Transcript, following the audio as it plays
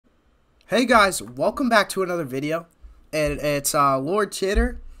Hey guys, welcome back to another video, and it's Lord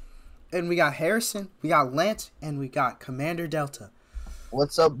Chitter, and we got Harrison, we got Lance, and we got Commander Delta.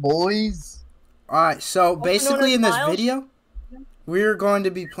 What's up, boys? Alright, so basically in this Miles? video, we're going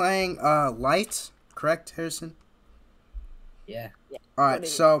to be playing Lights, correct, Harrison? Yeah. Alright,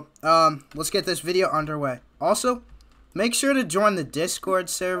 so let's get this video underway. Also, make sure to join the Discord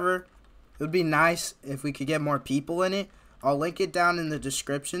server. It would be nice if we could get more people in it. I'll link it down in the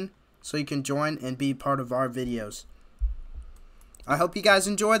description so you can join and be part of our videos. I hope you guys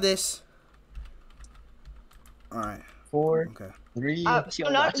enjoy this. Alright. 4, Okay. 3. So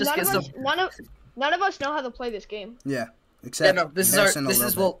none of us know how to play this game. Yeah. Except Yeah, no, this Harrison a is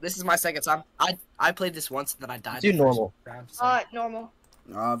little bit. this is my second time. I played this once and then I died. Do the first normal. round, so. Normal.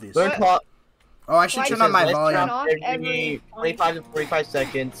 Obviously. Learn clock. Oh, I should Why turn does on my it volume. turn off Every 25 to 45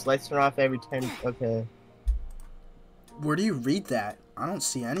 seconds. Lights turn off every 10. Okay. Where do you read that? I don't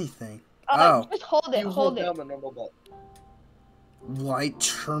see anything. Just hold it. You Hold it. down the normal button. Light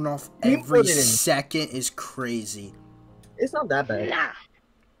turn off You every put it in. second is crazy. It's not that bad. Nah.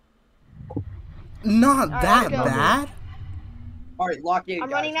 Not Alright, that let's go. bad. All right, lock in. I'm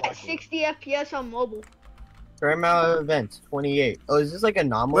guys, running at lock in. 60 FPS on mobile. Current amount of events 28. Oh, is this like a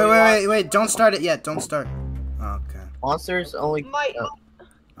anomaly? Wait. Don't start it yet. Don't start. Okay. Monsters only. My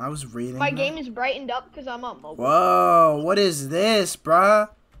I was reading. my that. game is brightened up because I'm on mobile. Whoa, what is this, bruh?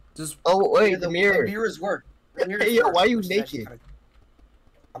 Just Oh wait, Yeah, the mirror. The mirrors work. The mirrors Hey, yo, work. why you Just naked? kinda-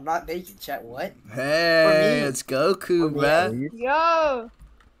 I'm not naked, chat. What? hey, me. it's Goku, For me, bruh. at least. Yo.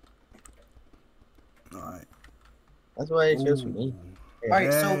 Alright. That's why it shows for me. All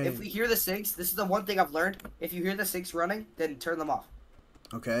right, so Hey. if we hear the sinks, this is the one thing I've learned. If you hear the sinks running, then turn them off.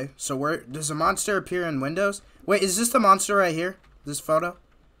 Okay, so where does a monster appear in Windows? Wait, is this the monster right here? This photo?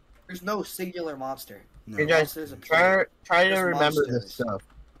 There's no singular monster. No. Hey guys, Monsters appear. try to There's remember monsters. this stuff.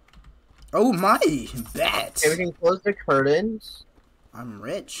 Oh my, bet. Okay, we can close the curtains. I'm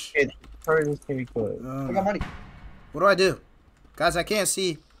rich. Okay. Curtains can be closed. I got money. What do I do? Guys, I can't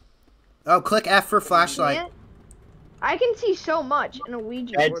see. Oh, click F for flashlight. Man, I can see so much in a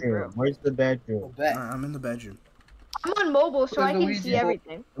Ouija board, Bedroom. bro. Where's the bedroom? We'll bet. Alright, I'm in the bedroom. I'm on mobile, so I There's a can see Ouija board.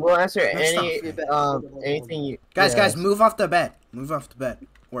 everything. We'll answer Let's any stop. anything you Guys, move off the bed. Move off the bed.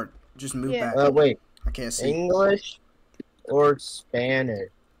 Or just move Yeah. back. Wait, I can't see. English or Spanish?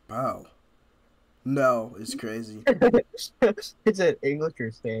 Oh. No, it's crazy. It said English or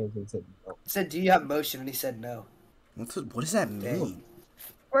Spanish. It said no. I said, "Do you have motion?" And he said, "No." What does that mean?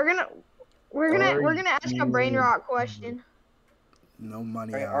 We're gonna ask a brain rot question. No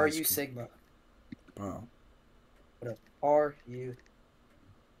money. All right, on are ice you cream. Sigma? Bro. What up? Are you?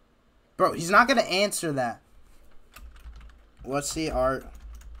 Bro, he's not gonna answer that. Let's see, art.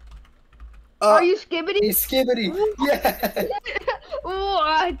 Are you Skibbity? Hey, Skibbity. Yeah.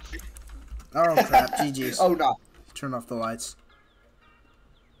 What? Oh crap, GG's. Oh no. Turn off the lights.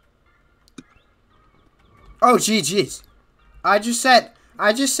 Oh GG's. I just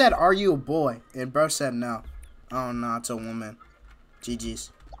said, are you a boy? And bro said no. Oh no, it's a woman.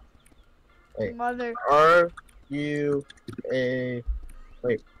 GG's. Mother. Are you a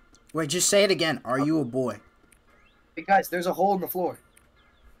Wait, just say it again. Are you a boy? Hey guys, there's a hole in the floor.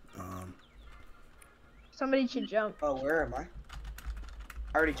 Somebody should jump. Oh, where am I?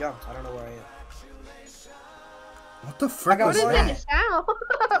 I already jumped. I don't know where I am. What the frick got was What money. is that?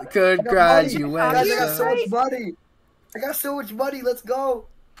 that sound? Congratulations. Guys, I got so much money. I got so much money. Let's go.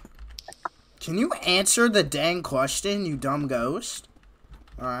 Can you answer the dang question, you dumb ghost?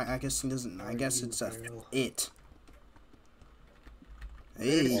 Alright, I guess he doesn't. I guess it's it.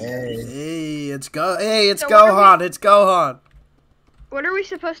 Hey, it's go. Hey, it's So what are Gohan. It's Gohan. What are we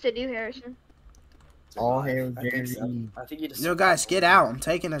supposed to do, Harrison? all hair I think so. Jerry? I think you just. Yo, guys, get out. I'm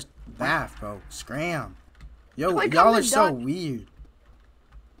taking a bath, bro. Scram. Yo, Click y'all on are the so dot. weird.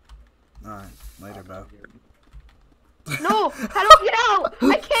 Alright, later, bro. No, how do I get out?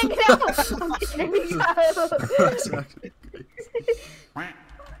 I can't get out. I'm getting out.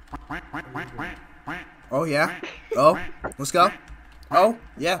 Oh, yeah? Oh, let's go. Oh,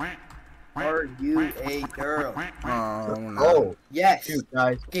 yeah. Are you a girl? Oh, no. Oh, Yes. shoot,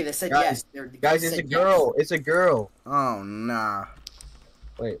 guys. Okay, they said Guys, yes. Guys, it's a girl. It's a girl. Oh, nah.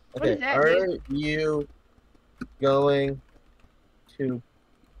 Wait. What Okay. is that, Are you going to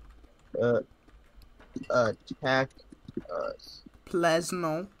attack us? Please,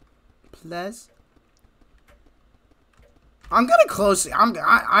 no. Please. I'm gonna close.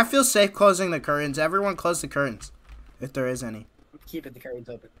 I feel safe closing the curtains. Everyone close the curtains. If there is any. Keeping the curtains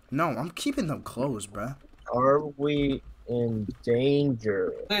open. No, I'm keeping them closed, bruh. Are we in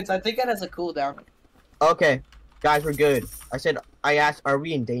danger? Lance, I think that has a cooldown. Okay, guys, we're good. I said, I asked, "Are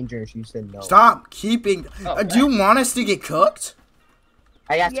we in danger?" And she said no. Stop keeping. Oh, Do you want us to get cooked?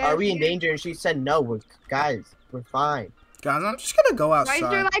 I asked, Yes, "Are we in yes. danger?" And she said no. Guys, we're fine. Guys, I'm just gonna go Why is there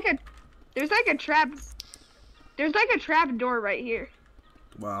outside. like a? There's like a trap. There's like a trap door right here.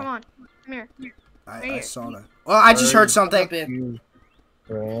 Come Wow, on, come here. I saw that. Oh, I just heard something. You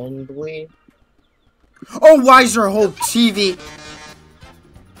friendly? Oh, why is there a whole TV?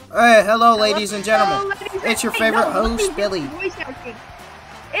 Hey, hello, ladies and gentlemen. Hello, ladies and It's your gentlemen. favorite No, host, please, Billy. voice acting.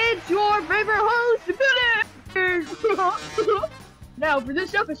 It's your favorite host, Billy. Now, for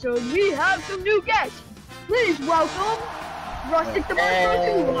this episode, we have some new guests. Please welcome Rustic the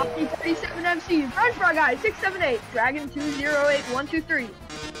Monster 2, Lofty 37 MC, French Fry Guy 678, Dragon 208123.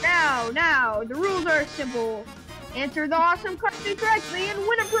 Now, the rules are simple. Answer the awesome question correctly and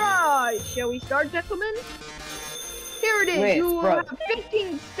win a prize. Shall we start, gentlemen? Here it is. Wait, You will bro. have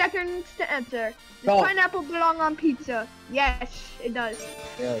 15 seconds to answer. Does Bro. pineapple belong on pizza? Yes, it does.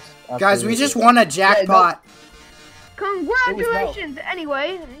 Yes. Guys, we absolutely. just won a jackpot. Congratulations!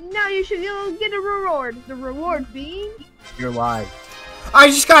 Anyway, now you'll get a reward. The reward being You're live.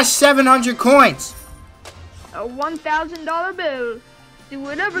 I just got 700 coins. a $1,000 bill. Do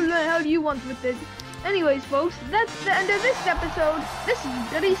whatever the hell you want with it. Anyways, folks, that's the end of this episode. This is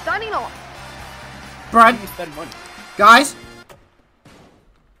Billy signing off. Brad, You spend money. guys,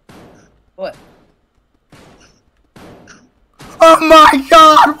 What? oh my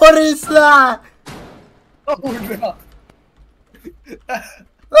god, what is that? Oh, we're drunk.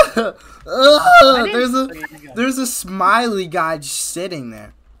 There's a smiley guy just sitting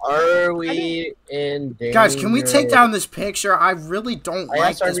there. Are we in danger? Guys, can we take down this picture? I really don't I like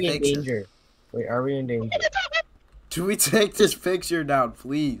asked, are this we in picture. danger? Wait, are we in danger? Do we take this picture down,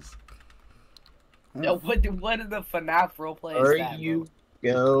 please? Yo, what in the FNAF roleplay Are is that, you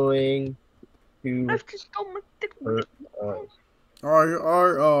going to I've just got my dick. hurt us? I.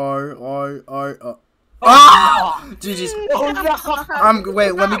 bro? Ah! GG's. Oh, no.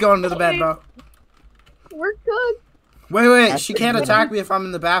 Wait, let me go into the bed, bro. We're good. Wait, she can't attack me if I'm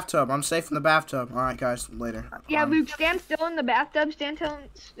in the bathtub. I'm safe in the bathtub. Alright, guys, later. Yeah, Luke, stand still in the bathtub. Stand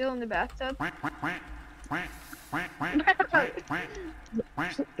still in the bathtub.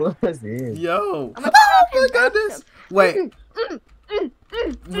 What was this? Yo. I'm a Oh my goodness. Wait.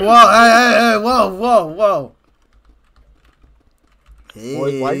 Whoa, hey, whoa.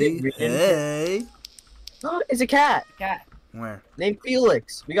 Boy, why did it green? Hey. Oh, it's a cat. Cat. Where? Named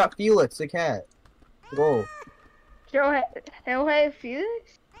Felix. We got Felix, the cat. Whoa. Hey,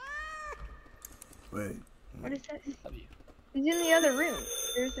 Felix? Wait. What is that? He's in the other room.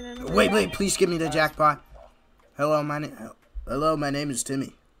 There's another room. Wait, please give me the jackpot. Hello, my name is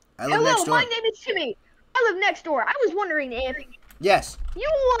Timmy. I live Hello, next door. my name is Timmy. I live next door. I was wondering if Yes. you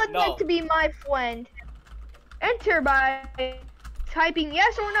would No. like to be my friend. Enter by typing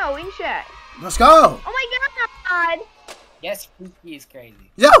yes or no in chat. Let's go. Oh my god! Yes, Freaky is crazy.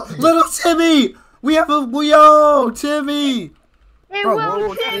 Yo, little Timmy. We have yo, Timmy. Hey, Bro, Will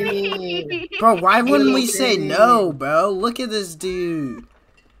whoa, Timmy! Bro, why wouldn't we Hey, say Timmy. no, bro? Look at this dude.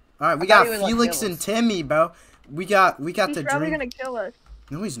 All right, we I got thought he was, like, Felix kill and us. Timmy, bro. We got He's the probably dream. gonna kill us.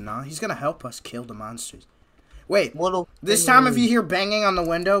 No, he's not. He's gonna help us kill the monsters. Wait, Little this time if you hear banging on the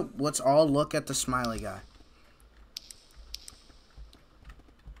window, let's all look at the smiley guy.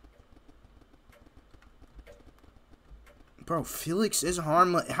 Bro, Felix is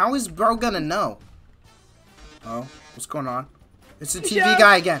harmless. How is bro gonna know? Oh, what's going on? It's the TV Shut-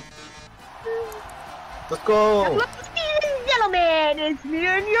 guy again. Let's go. Hello, ladies and gentlemen, it's me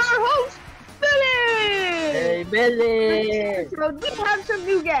and your host, Billy! Hey, Billy. So we have some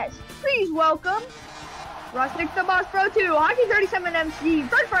new guests. Please welcome Rustic the Boss Pro 2, Hockey 37 MC,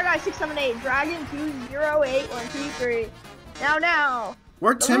 French Fry Guy 678, Dragon 208123. Now,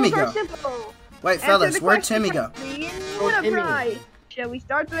 Where'd the Timmy rules are go? simple. Wait, Answer fellas, the where'd question Timmy go? correctly and Oh, win a Timmy. prize. Shall we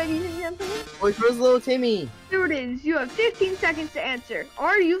start, ladies and gentlemen? Wait, where's little Timmy? Here it is. You have 15 seconds to answer.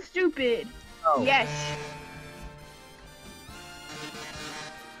 Are you stupid? Oh. Yes.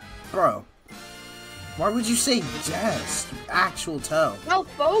 Bro, why would you say yes? Actual tell. Well,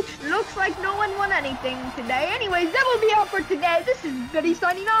 folks, looks like no one won anything today. Anyways, that will be all for today. This is Billy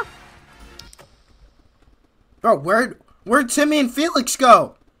signing off. Bro, where'd Timmy and Felix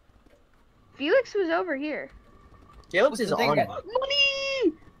go? Felix was over here. Felix What's is the thing on. that-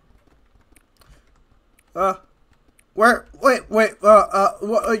 Money!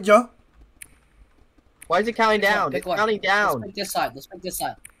 Yo? Why is it counting down? Pick It's one. counting down. Let's pick this side. Let's pick this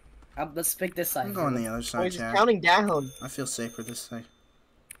side. Let's pick this side. I'm going the other Why side, is it chat. counting down? I feel safer this side.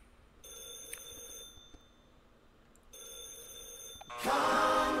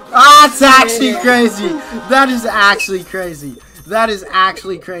 Ah, it's actually crazy. That is actually crazy. That is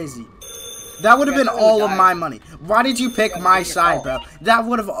actually crazy. That would have been That's really all of nice. my money. Why did you pick Yeah, my make it side, all. bro? That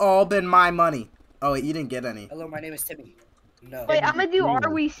would have all been my money. Oh, wait, you didn't get any. Hello, my name is Timmy. No. Wait, I'm gonna do Are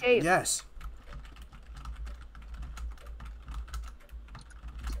We Safe? Yes.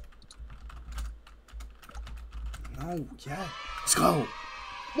 No, yeah. Let's go.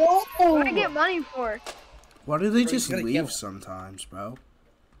 What do I get money for? Why do they Bro, just he's gonna kill leave us. sometimes, bro?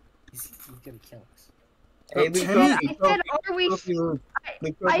 He's gonna kill us. Hey, Timmy- Luke, I said Are We Luke, Luke,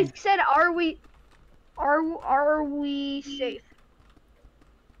 Luke, I said Are we safe?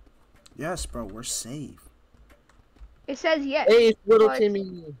 Yes, bro, we're safe. It says yes. Hey, it's little But-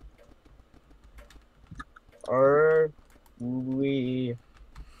 Timmy. Are we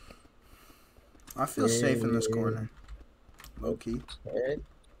I feel safe in this corner. Low key. dead?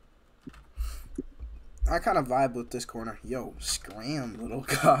 I kind of vibe with this corner. Yo, scram, little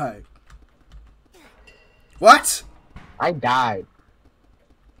guy. What? I died.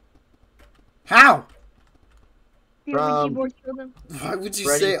 How? Do you have a From- keyboard kill them? Why would you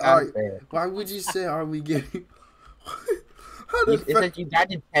Freddy say got are? it there. Why would you say are we getting? How You- did It says you died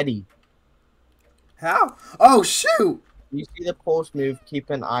to Teddy. How? Oh shoot! You see the pulse move,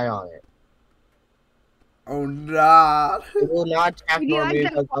 keep an eye on it. Oh nah! It will not attack Did you nor like move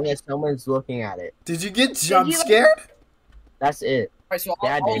that as long as someone's looking at it. Did you get jump you like- scared? That's it. Alright, so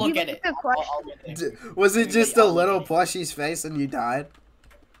Yeah, I'll dude. look You at it. like the I'll look at it. Was it just a I'll look little at it. plushie's face and you died?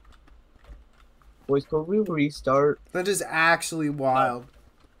 Boys, can we restart? That is actually wild.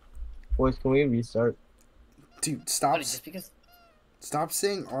 Boys, can we restart? Dude, stop! Buddy, just because. Stop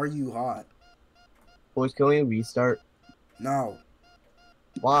saying "Are you hot?" Boys, can we restart? No,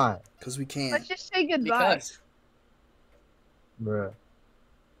 Why? because we can't. Let's just say goodbye. Because. Bruh.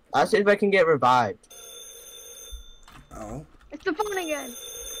 I said if I can get revived. Oh, It's the phone again.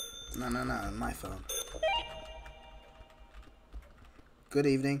 no, my phone. Good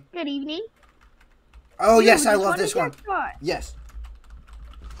evening. Good evening. Oh You yes, I just love won a this one. jackpot. Yes.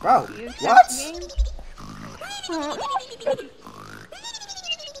 Bro, You accept what? the game?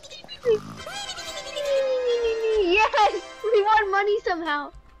 Yes! We won money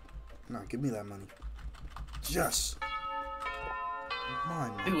somehow. No, give me that money. Yes.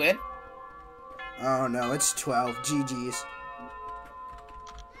 Come We on. win? Oh no, it's 12. GG's.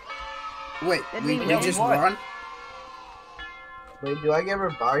 Wait, That we means we just won. won? Wait, do I get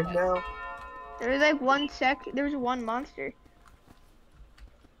revived now? There's like there's one monster.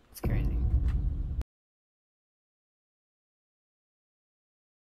 It's crazy.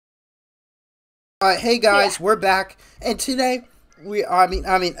 Hey guys, we're back, and today I mean,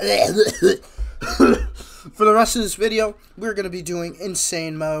 for the rest of this video, we're gonna be doing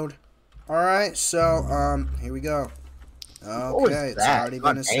insane mode. All right, so here we go. was Okay, it's that? already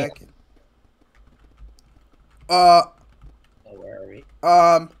God been a damn. second. Oh, where are we?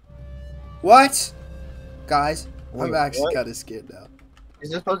 What? Guys, Wait, I'm actually what? kind of scared now. Is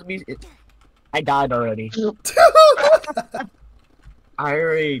this supposed to be? I died already. I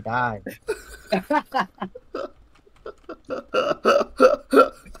already died.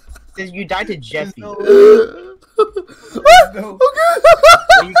 Says you died to Jeffy. No.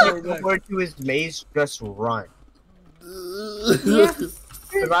 When you get forward to his maze, just run. Yeah.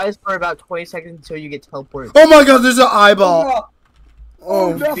 Survive for about 20 seconds until you get teleported. Oh my god, there's an eyeball.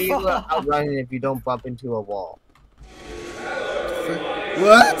 Oh, no. Be able to outrun it if you don't bump into a wall.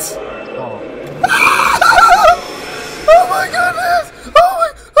 what? Oh, Oh my goodness!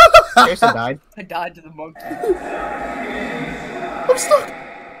 Oh my! Jason died. I died to the monkey. I'm stuck.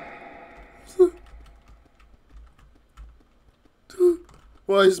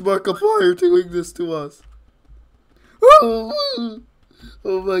 Why is Markiplier doing this to us? Oh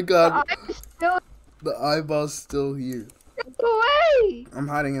my god, I'm still the eyeball's still here. away. I'm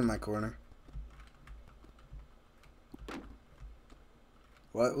hiding in my corner.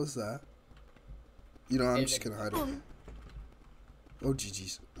 What was that? You know, I'm just gonna hide it. Oh,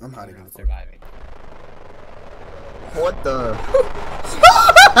 GG's. I'm hiding in the corner. Surviving. What the?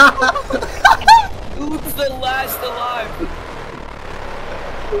 Who's the last alive?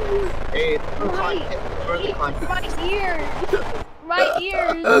 Hey, My ears. My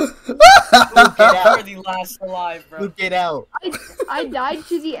ears. Get out. You're the last alive, bro. Luke, get out. I died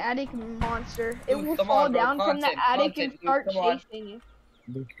to the attic monster. It Dude, will come fall on, bro. down from the Content, attic content, and dude, start come on. chasing you.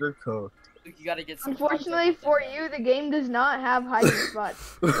 Luke, you're cooked. You gotta get some. Unfortunately content. for you, the game does not have hiding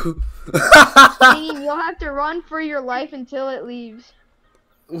spots. Meaning you'll have to run for your life until it leaves.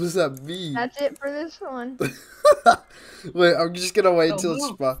 What does that mean? That's it for this one. Wait, I'm just gonna wait No, till it's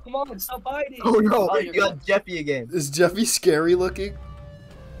move. spot. Come on, stop hiding. Oh no, Oh, you got Jeffy again. Is Jeffy scary looking?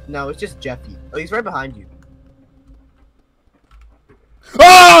 No, it's just Jeffy. Oh, he's right behind you.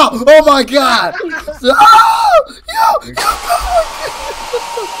 Oh! Oh my god! Oh! Yo!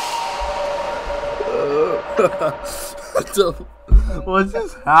 What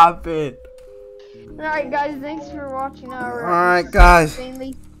just happened? Alright guys, thanks for watching our Alright guys,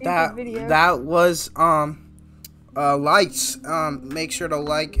 insanely stupid that video. that was likes. Make sure to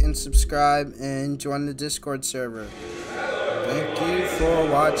like and subscribe and join the Discord server. Thank you for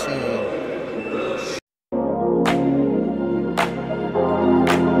watching.